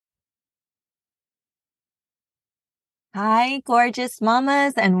Hi, gorgeous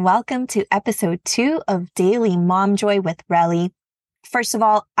mamas, and welcome to episode 2 of Daily Mom Joy with Rellie. First of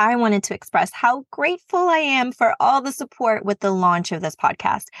all, I wanted to express how grateful I am for all the support with the launch of this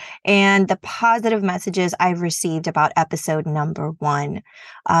podcast and the positive messages I've received about episode number 1.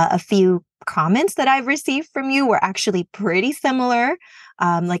 A few comments that I've received from you were actually pretty similar.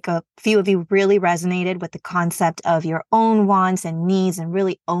 Like a few of you really resonated with the concept of your own wants and needs and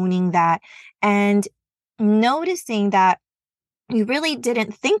really owning that. And noticing that you really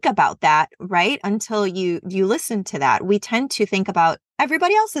didn't think about that, right? Until you listen to that. We tend to think about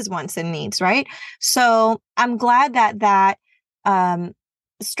everybody else's wants and needs, right? So I'm glad that um,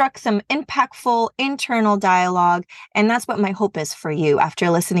 struck some impactful internal dialogue. And that's what my hope is for you after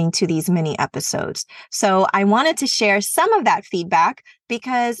listening to these mini episodes. So I wanted to share some of that feedback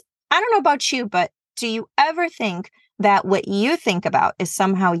because I don't know about you, but do you ever think that what you think about is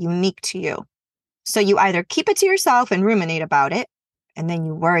somehow unique to you? So you either keep it to yourself and ruminate about it, and then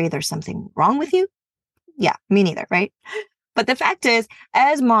you worry there's something wrong with you. Yeah, me neither, right? But the fact is,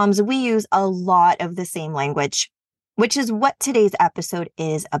 as moms, we use a lot of the same language, which is what today's episode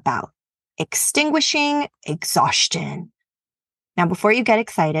is about. Extinguishing exhaustion. Now, before you get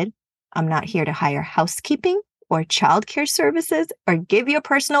excited, I'm not here to hire housekeeping or childcare services or give you a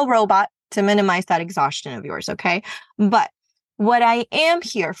personal robot to minimize that exhaustion of yours, okay? But what I am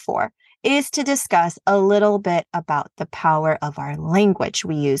here for is to discuss a little bit about the power of our language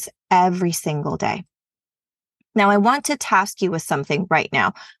we use every single day. Now, I want to task you with something right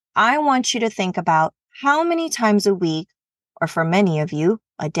now. I want you to think about how many times a week, or for many of you,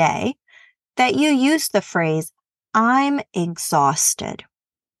 a day, that you use the phrase, I'm exhausted.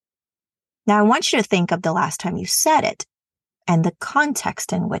 Now, I want you to think of the last time you said it and the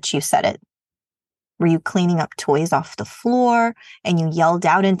context in which you said it. Were you cleaning up toys off the floor and you yelled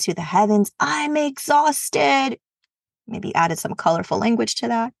out into the heavens, I'm exhausted? Maybe added some colorful language to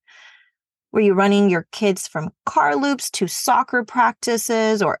that. Were you running your kids from car loops to soccer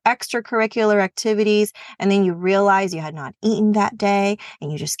practices or extracurricular activities, and then you realized you had not eaten that day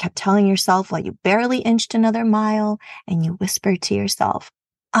and you just kept telling yourself while you barely inched another mile and you whispered to yourself,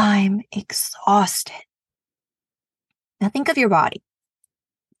 I'm exhausted. Now think of your body.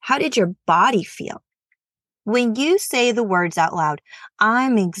 How did your body feel? When you say the words out loud,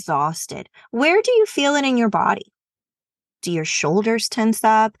 I'm exhausted, where do you feel it in your body? Do your shoulders tense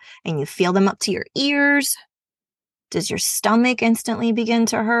up and you feel them up to your ears? Does your stomach instantly begin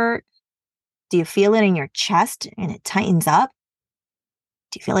to hurt? Do you feel it in your chest and it tightens up?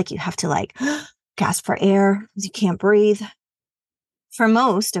 Do you feel like you have to gasp for air because you can't breathe? For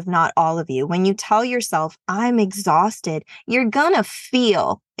most, if not all of you, when you tell yourself, I'm exhausted, you're gonna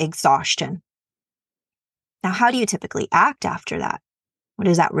feel exhaustion. Now, how do you typically act after that? What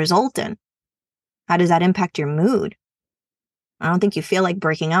does that result in? How does that impact your mood? I don't think you feel like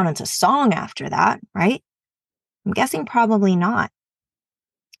breaking out into song after that, right? I'm guessing probably not.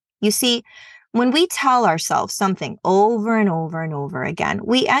 You see, when we tell ourselves something over and over and over again,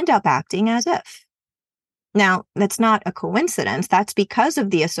 we end up acting as if. Now, that's not a coincidence. That's because of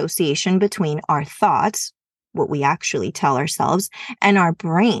the association between our thoughts, what we actually tell ourselves, and our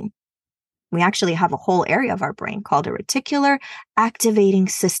brain. We actually have a whole area of our brain called a reticular activating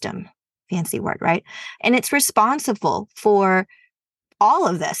system. Fancy word, right? And it's responsible for all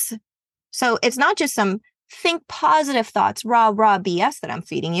of this. So it's not just some think positive thoughts, rah, BS that I'm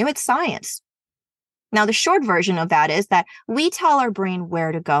feeding you. It's science. Now, the short version of that is that we tell our brain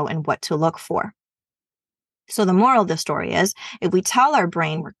where to go and what to look for. So the moral of the story is, if we tell our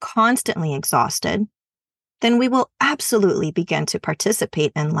brain we're constantly exhausted, then we will absolutely begin to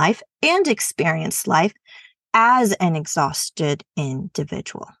participate in life and experience life as an exhausted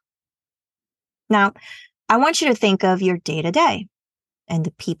individual. Now, I want you to think of your day-to-day and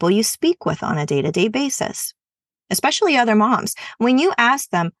the people you speak with on a day-to-day basis, especially other moms. When you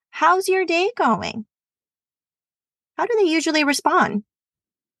ask them, how's your day going? How do they usually respond?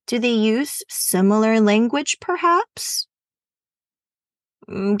 Do they use similar language, perhaps?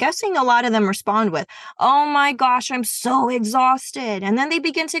 I'm guessing a lot of them respond with, oh my gosh, I'm so exhausted. And then they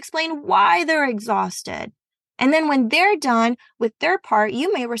begin to explain why they're exhausted. And then when they're done with their part,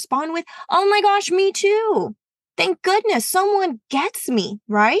 you may respond with, oh my gosh, me too. Thank goodness someone gets me,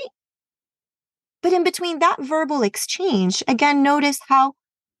 right? But in between that verbal exchange, again, notice how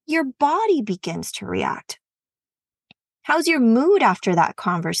your body begins to react. How's your mood after that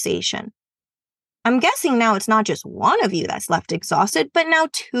conversation? I'm guessing now it's not just one of you that's left exhausted, but now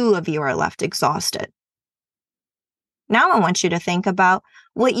 2 of you are left exhausted. Now I want you to think about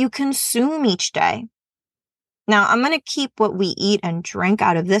what you consume each day. Now I'm going to keep what we eat and drink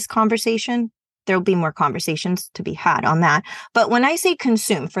out of this conversation There'll be more conversations to be had on that. But when I say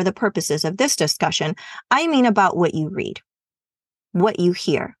consume for the purposes of this discussion, I mean about what you read, what you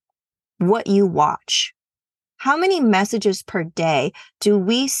hear, what you watch. How many messages per day do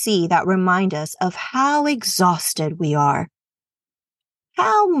we see that remind us of how exhausted we are?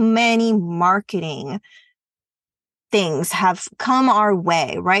 How many marketing things have come our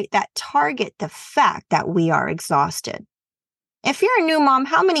way, right, that target the fact that we are exhausted? If you're a new mom,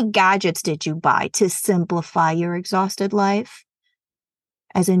 how many gadgets did you buy to simplify your exhausted life?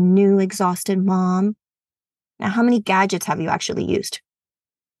 As a new exhausted mom, now how many gadgets have you actually used?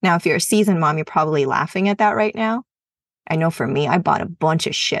 Now, if you're a seasoned mom, you're probably laughing at that right now. I know for me, I bought a bunch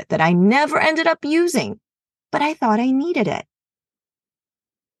of shit that I never ended up using, but I thought I needed it.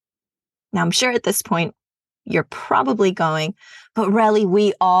 Now, I'm sure at this point, you're probably going, but Rellie,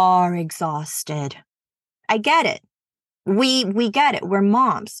 we are exhausted. I get it. We get it. We're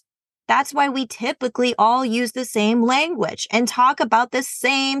moms. That's why we typically all use the same language and talk about the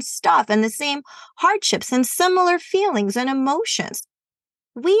same stuff and the same hardships and similar feelings and emotions.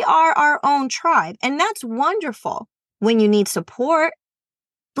 We are our own tribe, and that's wonderful when you need support,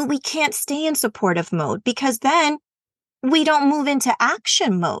 but we can't stay in supportive mode because then we don't move into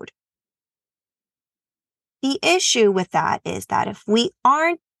action mode. The issue with that is that if we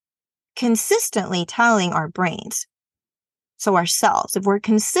aren't consistently telling our brains, so ourselves, if we're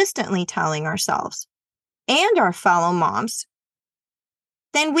consistently telling ourselves and our fellow moms,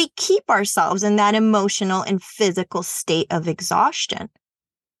 then we keep ourselves in that emotional and physical state of exhaustion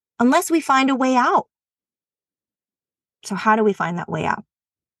unless we find a way out. So how do we find that way out?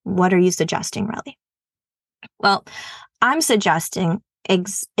 What are you suggesting, Rellie? Well, I'm suggesting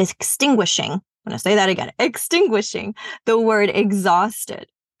extinguishing, I'm going to say that again, extinguishing the word exhausted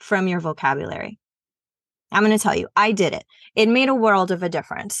from your vocabulary. I'm going to tell you, I did it. It made a world of a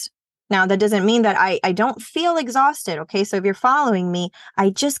difference. Now, that doesn't mean that I don't feel exhausted, okay? So if you're following me, I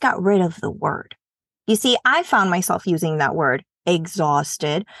just got rid of the word. You see, I found myself using that word,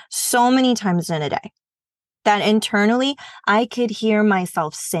 exhausted, so many times in a day that internally I could hear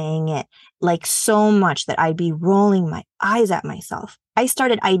myself saying it like so much that I'd be rolling my eyes at myself. I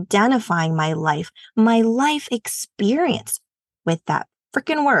started identifying my life experience with that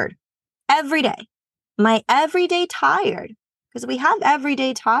freaking word every day. My everyday tired, because we have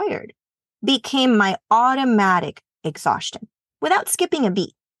everyday tired, became my automatic exhaustion without skipping a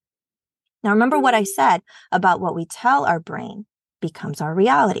beat. Now, remember what I said about what we tell our brain becomes our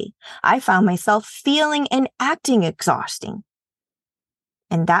reality. I found myself feeling and acting exhausting,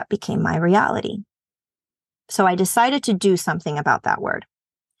 and that became my reality. So I decided to do something about that word.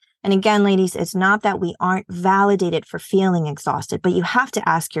 And again, ladies, it's not that we aren't validated for feeling exhausted, but you have to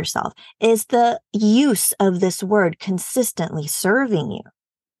ask yourself, is the use of this word consistently serving you?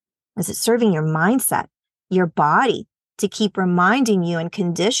 Is it serving your mindset, your body, to keep reminding you and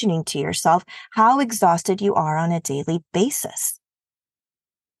conditioning to yourself how exhausted you are on a daily basis?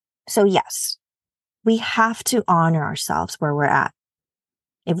 So yes, we have to honor ourselves where we're at.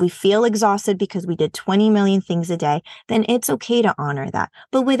 If we feel exhausted because we did 20 million things a day, then it's okay to honor that,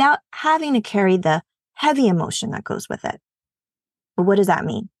 but without having to carry the heavy emotion that goes with it. But what does that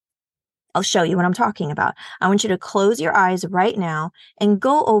mean? I'll show you what I'm talking about. I want you to close your eyes right now and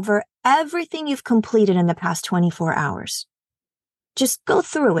go over everything you've completed in the past 24 hours. Just go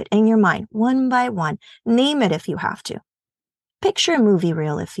through it in your mind, one by one. Name it if you have to. Picture a movie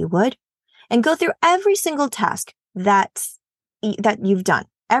reel if you would, and go through every single task that you've done,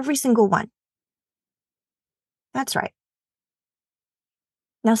 every single one. That's right.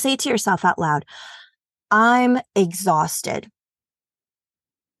 Now say to yourself out loud, I'm exhausted.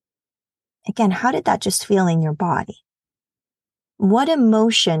 Again, how did that just feel in your body? What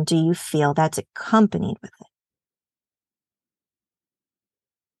emotion do you feel that's accompanied with it?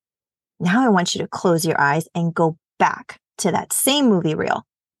 Now I want you to close your eyes and go back to that same movie reel.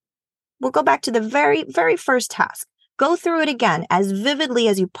 We'll go back to the very, very first task. Go through it again as vividly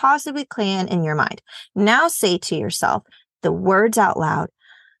as you possibly can in your mind. Now say to yourself the words out loud,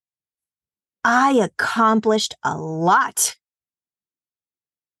 I accomplished a lot.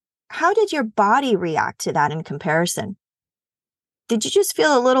 How did your body react to that in comparison? Did you just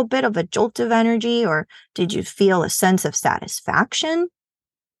feel a little bit of a jolt of energy, or did you feel a sense of satisfaction?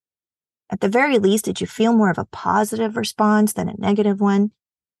 At the very least, did you feel more of a positive response than a negative one?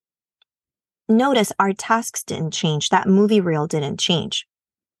 Notice our tasks didn't change. That movie reel didn't change.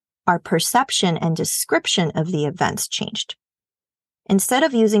 Our perception and description of the events changed. Instead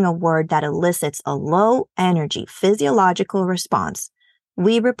of using a word that elicits a low energy physiological response,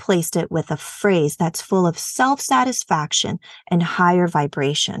 we replaced it with a phrase that's full of self-satisfaction and higher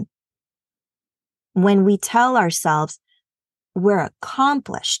vibration. When we tell ourselves we're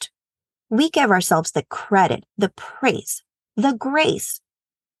accomplished, we give ourselves the credit, the praise, the grace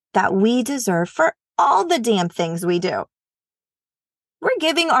that we deserve for all the damn things we do. We're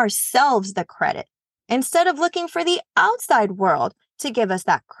giving ourselves the credit instead of looking for the outside world to give us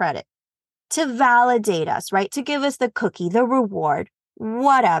that credit, to validate us, right? To give us the cookie, the reward,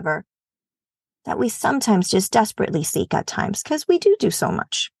 whatever, that we sometimes just desperately seek at times because we do so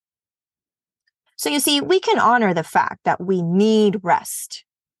much. So you see, we can honor the fact that we need rest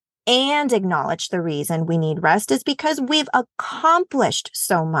and acknowledge the reason we need rest is because we've accomplished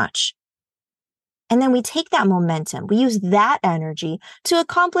so much. And then we take that momentum, we use that energy to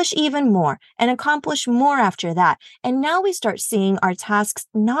accomplish even more and accomplish more after that. And now we start seeing our tasks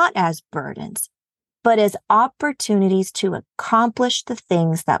not as burdens, but as opportunities to accomplish the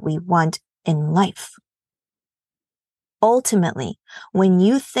things that we want in life. Ultimately, when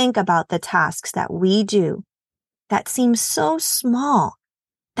you think about the tasks that we do that seem so small,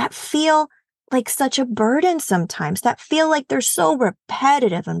 that feel like such a burden sometimes, that feel like they're so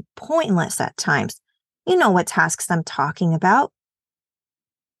repetitive and pointless at times. You know what tasks I'm talking about.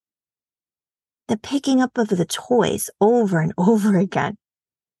 The picking up of the toys over and over again,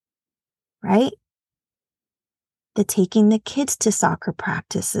 right? The taking the kids to soccer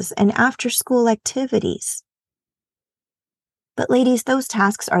practices and after-school activities. But ladies, those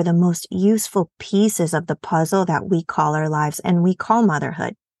tasks are the most useful pieces of the puzzle that we call our lives and we call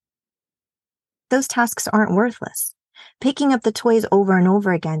motherhood. Those tasks aren't worthless. Picking up the toys over and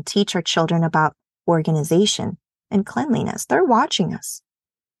over again teach our children about organization and cleanliness. They're watching us.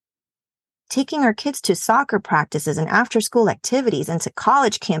 Taking our kids to soccer practices and after-school activities and to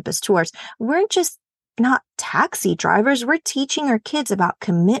college campus tours, we're just not taxi drivers. We're teaching our kids about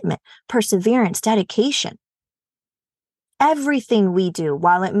commitment, perseverance, dedication. Everything we do,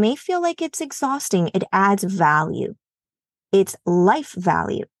 while it may feel like it's exhausting, it adds value. It's life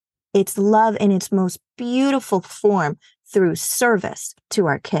value. It's love in its most beautiful form through service to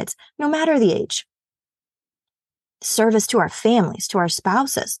our kids, no matter the age. Service to our families, to our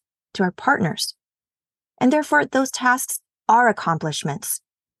spouses, to our partners. And therefore, those tasks are accomplishments.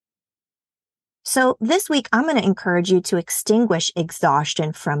 So this week, I'm going to encourage you to extinguish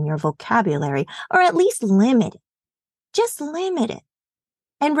exhaustion from your vocabulary, or at least limit it. Just limit it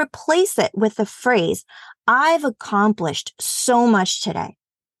and replace it with the phrase, I've accomplished so much today.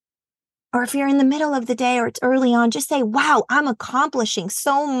 Or if you're in the middle of the day or it's early on, just say, wow, I'm accomplishing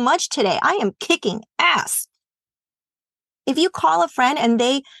so much today. I am kicking ass. If you call a friend and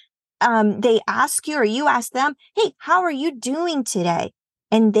they ask you or you ask them, hey, how are you doing today?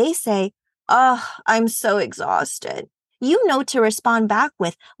 And they say, oh, I'm so exhausted. You know to respond back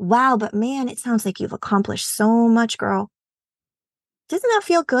with, wow, but man, it sounds like you've accomplished so much, girl. Doesn't that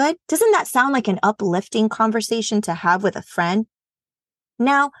feel good? Doesn't that sound like an uplifting conversation to have with a friend?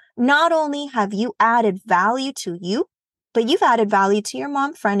 Now, not only have you added value to you, but you've added value to your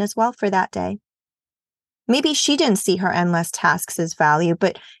mom friend as well for that day. Maybe she didn't see her endless tasks as value,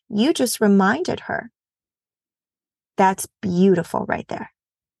 but you just reminded her. That's beautiful right there.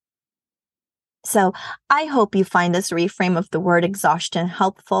 So I hope you find this reframe of the word exhaustion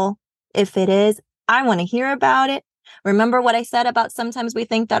helpful. If it is, I want to hear about it. Remember what I said about sometimes we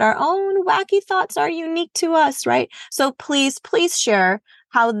think that our own wacky thoughts are unique to us, right? So please share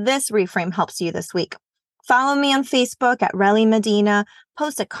how this reframe helps you this week. Follow me on Facebook at Rellie Medina.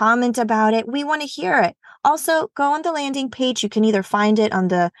 Post a comment about it. We want to hear it. Also, go on the landing page. You can either find it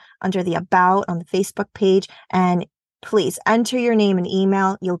under the About on the Facebook page, and please enter your name and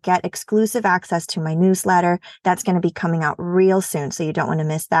email. You'll get exclusive access to my newsletter. That's going to be coming out real soon, so you don't want to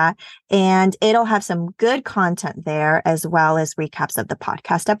miss that. And it'll have some good content there, as well as recaps of the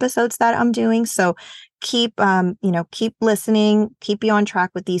podcast episodes that I'm doing. So keep listening, keep you on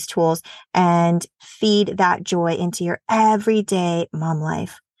track with these tools, and feed that joy into your everyday mom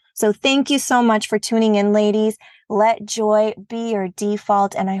life. So thank you so much for tuning in, ladies. Let joy be your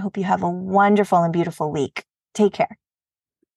default, and I hope you have a wonderful and beautiful week. Take care.